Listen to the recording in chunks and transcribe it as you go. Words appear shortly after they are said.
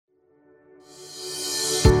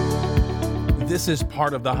This is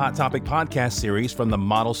part of the Hot Topic podcast series from the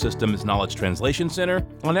Model Systems Knowledge Translation Center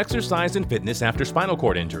on exercise and fitness after spinal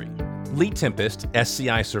cord injury. Lee Tempest,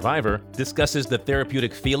 SCI survivor, discusses the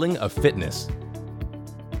therapeutic feeling of fitness.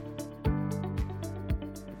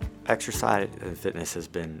 Exercise and fitness has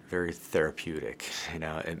been very therapeutic.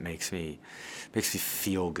 It makes me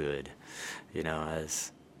feel good,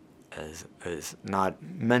 as not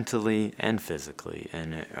mentally and physically.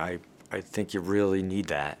 And I think you really need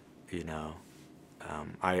that,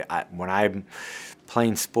 when I'm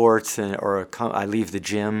playing sports I leave the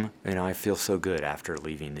gym, I feel so good after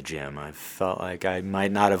leaving the gym. I felt like I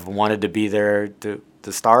might not have wanted to be there to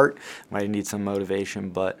start, might need some motivation,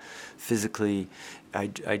 but physically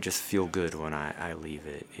I just feel good when I leave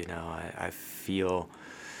it. I feel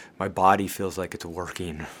my body feels like it's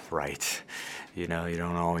working right. You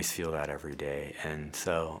don't always feel that every day, and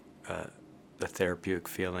so the therapeutic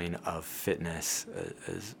feeling of fitness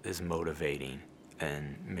is motivating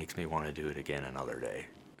and makes me want to do it again another day.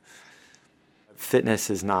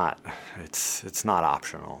 Fitness is not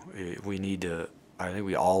optional. I think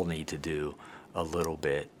we all need to do a little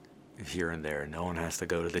bit here and there. No one has to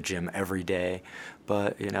go to the gym every day,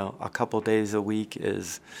 but a couple days a week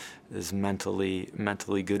is mentally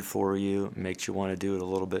good for you. Makes you want to do it a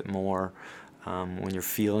little bit more. When you're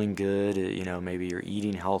feeling good, maybe you're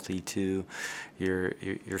eating healthy too. You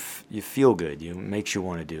feel good. It makes you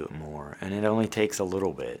want to do it more, and it only takes a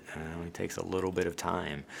little bit. And it only takes a little bit of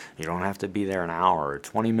time. You don't have to be there an hour.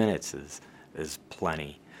 20 minutes is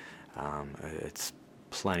plenty. It's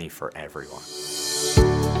plenty for everyone.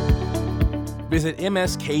 Visit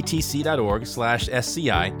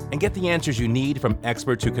msktc.org/SCI and get the answers you need from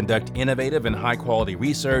experts who conduct innovative and high-quality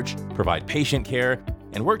research, provide patient care,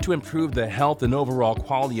 and work to improve the health and overall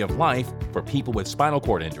quality of life for people with spinal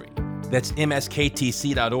cord injury. That's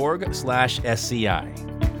msktc.org/SCI.